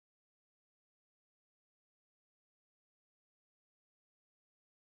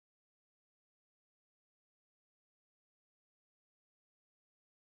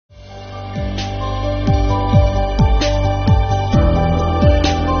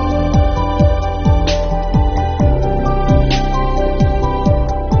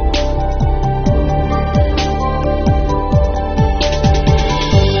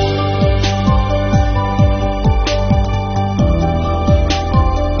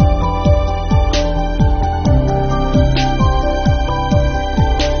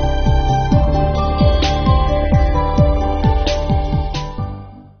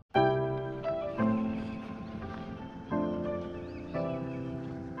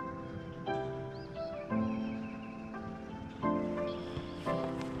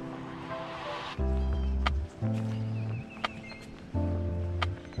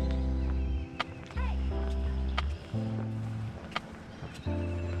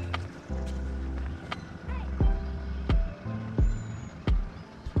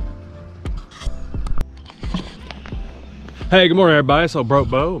Hey, good morning, everybody. So,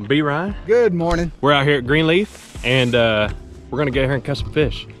 Beau and B Ryan. Good morning. We're out here at Greenleaf, and we're gonna get here and catch some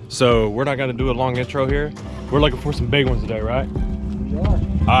fish. So we're not gonna do a long intro here. We're looking for some big ones today, right? We are. All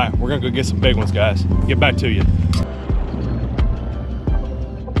right, we're gonna go get some big ones, guys. Get back to you.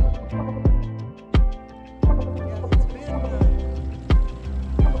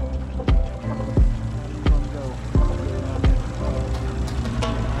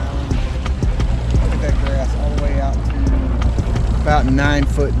 About 9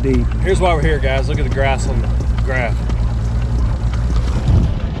 foot deep. Here's why we're here, guys. Look at the grass on the graph.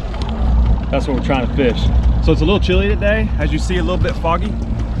 That's what we're trying to fish. So it's a little chilly today. As you see, a little bit foggy.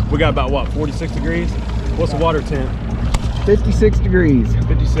 We got about, what, 46 degrees? What's the water temp? 56 degrees.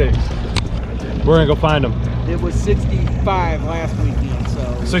 56. We're gonna go find them. It was 65 last weekend,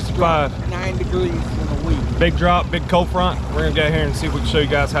 so 65. 9 degrees in a week. Big drop, big cold front. We're gonna get here and see if we can show you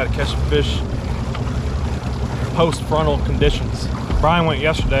guys how to catch some fish post frontal conditions. Brian went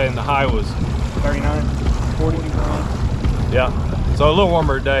yesterday and the high was 39, 41. Yeah, so a little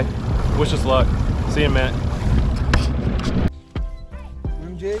warmer today. Wish us luck. See you in a minute.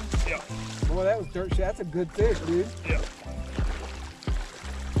 Swim jig? Yeah. Boy, that was dirt shit. That's a good fish, dude. Yeah.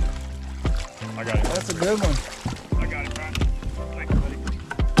 I got it. That's a good one. I got it, Brian. Thanks, buddy.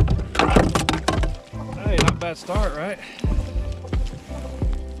 Hey, not a bad start, right?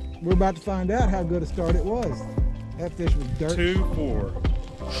 We're about to find out how good a start it was. That fish was dirt. 2-4.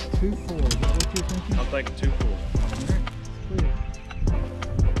 2-4. Is that what you're thinking? I'm thinking 2-4.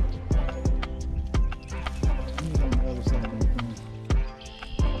 He's on the other side of the thing.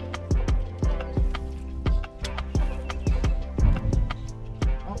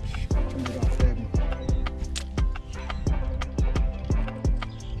 Oh, turned it off, stabbed me.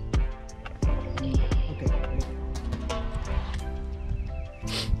 Okay.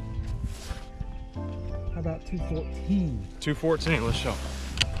 How about 214? 214, let's show.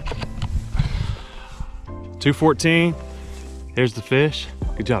 214. Here's the fish.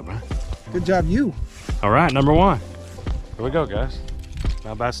 Good job, man. Good job, you. All right, number one. Here we go, guys.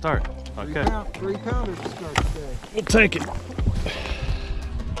 Not a bad start. Okay. 3 pounders to start today. We'll take it.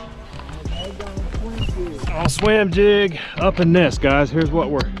 On swim jig up in this, guys. Here's what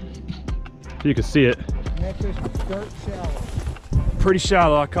we're, you can see it. And that fish was dirt shallow. Pretty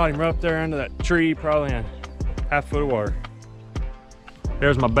shallow. I caught him right up there under that tree, probably in half foot of water.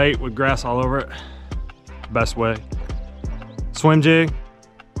 There's my bait with grass all over it. Best way. Swim jig,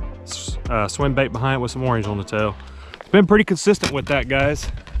 swim bait behind it with some orange on the tail. It's been pretty consistent with that, guys.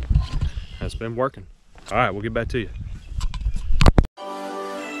 It's been working. All right, we'll get back to you.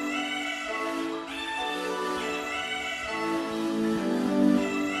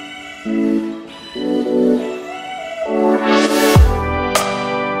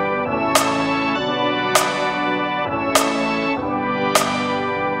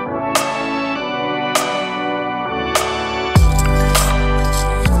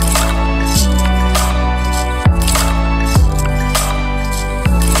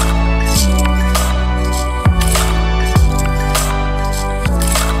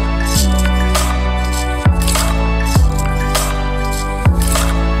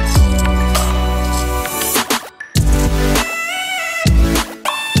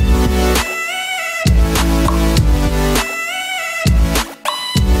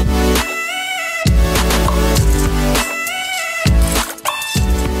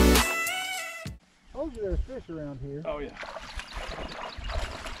 There's fish around here. Oh yeah.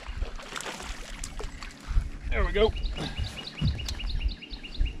 There we go.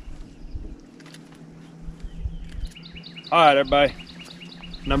 All right, everybody.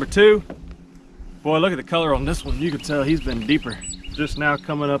 Number 2. Boy, look at the color on this one. You can tell he's been deeper. Just now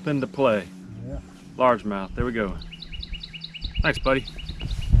coming up into play. Yeah. Largemouth. There we go. Thanks, buddy.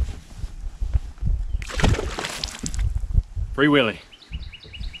 Free Willy.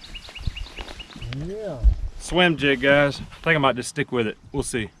 Yeah. Swim jig, guys. I think I might just stick with it. We'll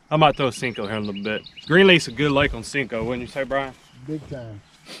see. I might throw a Cinco here in a little bit. Greenleaf's a good lake on Cinco, wouldn't you say, Brian? Big time.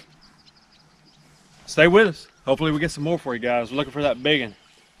 Stay with us. Hopefully we get some more for you guys. We're looking for that big one.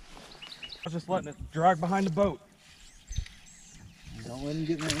 I was just letting it drag behind the boat. Don't let him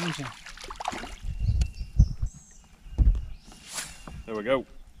get in that engine. There we go.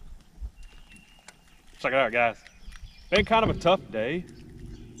 Check it out, guys. Been kind of a tough day.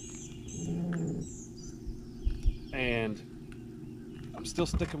 And I'm still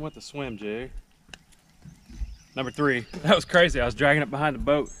sticking with the swim jig. Number 3. That was crazy. I was dragging it behind the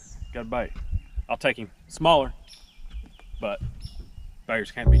boat. Got a bite. I'll take him. Smaller, but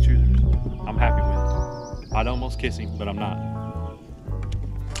beggars can't be choosers. I'm happy with it. I'd almost kiss him, but I'm not.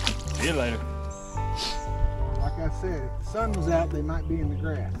 See you later. Like I said, if the sun was out, they might be in the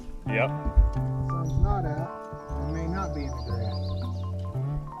grass. Yep. If the sun's not out, they may not be in the grass.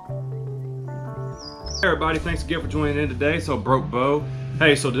 Hey everybody, thanks again for joining in today. So broke Beau.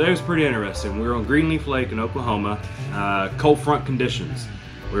 Hey, so today was pretty interesting. We were on Greenleaf Lake in Oklahoma, cold front conditions.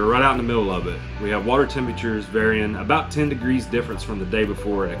 We were right out in the middle of it. We have water temperatures varying about 10 degrees difference from the day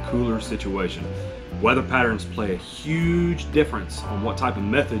before in a cooler situation. Weather patterns play a huge difference on what type of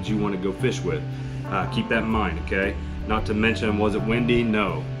methods you want to go fish with. Keep that in mind, okay? Not to mention, was it windy?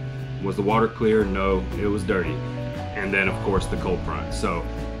 No. Was the water clear? No, it was dirty. And then of course the cold front. So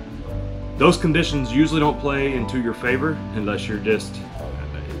those conditions usually don't play into your favor unless you're just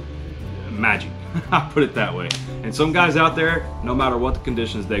magic. I'll put it that way. And some guys out there, no matter what the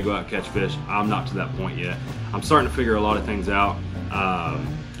conditions, they go out and catch fish. I'm not to that point yet. I'm starting to figure a lot of things out.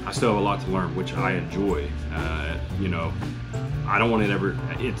 I still have a lot to learn, which I enjoy. You know, I don't want it ever.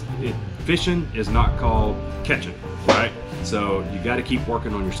 Fishing is not called catching, right? So you got to keep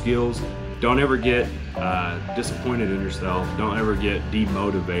working on your skills. Don't ever get disappointed in yourself. Don't ever get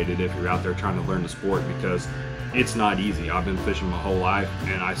demotivated if you're out there trying to learn the sport, because it's not easy. I've been fishing my whole life,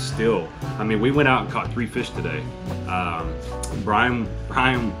 and I mean, we went out and caught 3 fish today. Brian,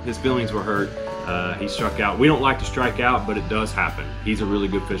 his feelings were hurt. He struck out. We don't like to strike out, but it does happen. He's a really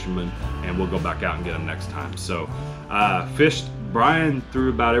good fisherman, and we'll go back out and get him next time. So, fished. Brian threw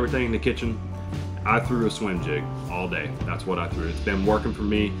about everything in the kitchen. I threw a swim jig all day. That's what I threw. It's been working for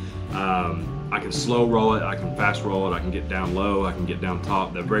me. I can slow roll it. I can fast roll it. I can get down low. I can get down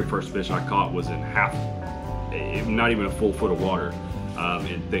top. The very first fish I caught was in not even a full foot of water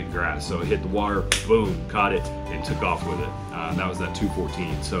in thick grass. So it hit the water, boom, caught it, and took off with it. That was that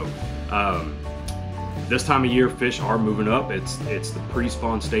 214. So this time of year, fish are moving up. It's the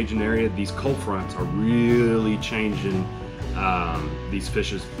pre-spawn staging area. These cold fronts are really changing these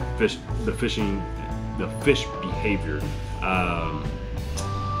fish behavior.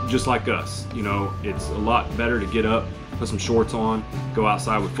 Just like us, you know, it's a lot better to get up, put some shorts on, go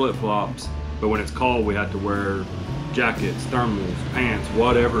outside with flip-flops. But when it's cold, we have to wear jackets, thermals, pants,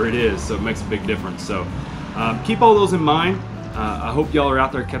 whatever it is. So it makes a big difference. So keep all those in mind. I hope y'all are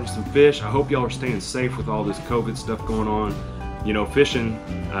out there catching some fish. I hope y'all are staying safe with all this COVID stuff going on. You know, fishing,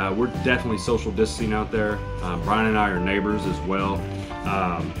 we're definitely social distancing out there. Brian and I are neighbors as well.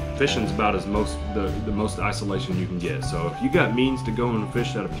 Fishing's about the most isolation you can get. So if you got means to go and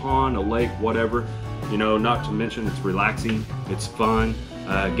fish at a pond, a lake, whatever, you know, not to mention it's relaxing, it's fun,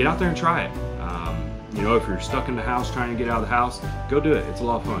 get out there and try it. You know, if you're stuck in the house trying to get out of the house, go do it. It's a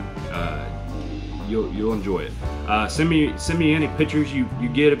lot of fun. You'll enjoy it. Send me any pictures you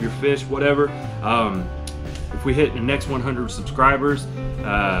get of your fish, whatever. If we hit the next 100 subscribers,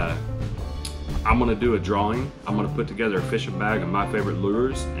 I'm gonna do a drawing. I'm gonna put together a fishing bag of my favorite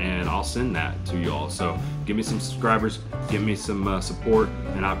lures, and I'll send that to y'all. So give me some subscribers, give me some support,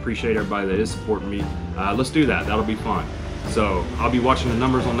 and I appreciate everybody that is supporting me. Let's do that. That'll be fun. So I'll be watching the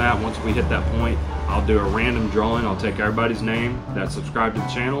numbers on that. Once we hit that point, I'll do a random drawing. I'll take everybody's name that's subscribed to the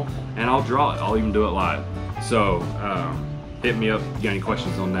channel, and I'll draw it. I'll even do it live. So hit me up if you got any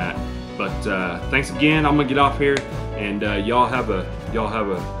questions on that. But thanks again. I'm gonna get off here, and y'all have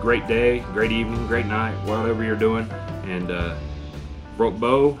a great day, great evening, great night, whatever you're doing. And broke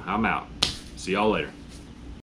Beau, I'm out. See y'all later.